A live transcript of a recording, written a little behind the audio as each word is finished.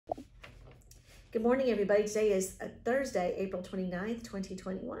Good morning, everybody. Today is Thursday, April 29th,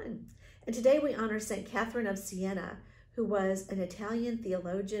 2021. And today we honor St. Catherine of Siena, who was an Italian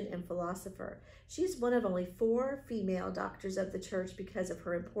theologian and philosopher. She is one of only 4 female doctors of the church because of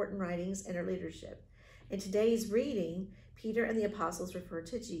her important writings and her leadership. In today's reading, Peter and the apostles refer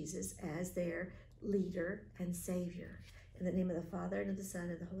to Jesus as their leader and savior. In the name of the Father, and of the Son,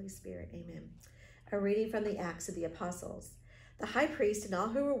 and of the Holy Spirit, amen. A reading from the Acts of the Apostles. The high priest and all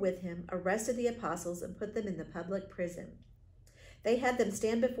who were with him arrested the apostles and put them in the public prison. They had them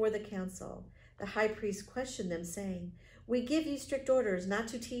stand before the council. The high priest questioned them, saying, "We give you strict orders not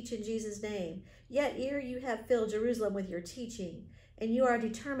to teach in Jesus' name, yet here you have filled Jerusalem with your teaching, and you are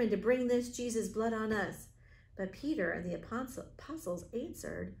determined to bring this Jesus' blood on us." But Peter and the apostles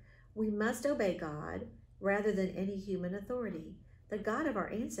answered, "We must obey God rather than any human authority. The God of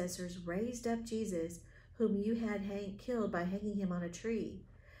our ancestors raised up Jesus, whom you had killed by hanging him on a tree.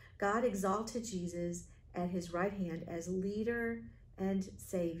 God exalted Jesus at his right hand as leader and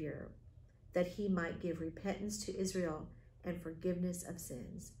savior, that he might give repentance to Israel and forgiveness of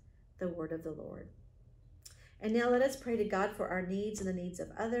sins." The word of the Lord. And now let us pray to God for our needs and the needs of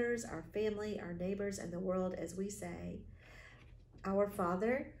others, our family, our neighbors, and the world as we say, "Our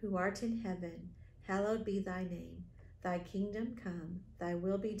Father, who art in heaven, hallowed be thy name. Thy kingdom come, thy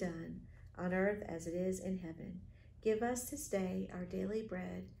will be done, on earth as it is in heaven. Give us this day our daily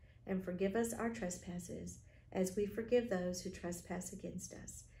bread, and forgive us our trespasses, as we forgive those who trespass against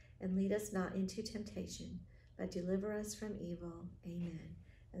us. And lead us not into temptation, but deliver us from evil. Amen.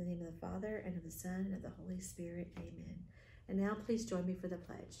 In the name of the Father, and of the Son, and of the Holy Spirit. Amen. And now please join me for the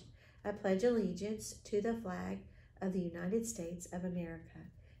pledge. I pledge allegiance to the flag of the United States of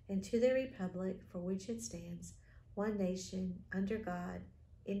America, and to the republic for which it stands, one nation, under God,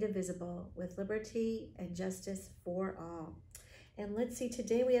 indivisible, with liberty and justice for all. And let's see,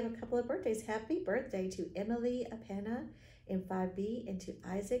 today we have a couple of birthdays. Happy birthday to Emily Apena in 5B and to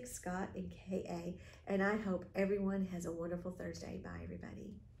Isaac Scott in KA. And I hope everyone has a wonderful Thursday. Bye,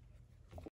 everybody.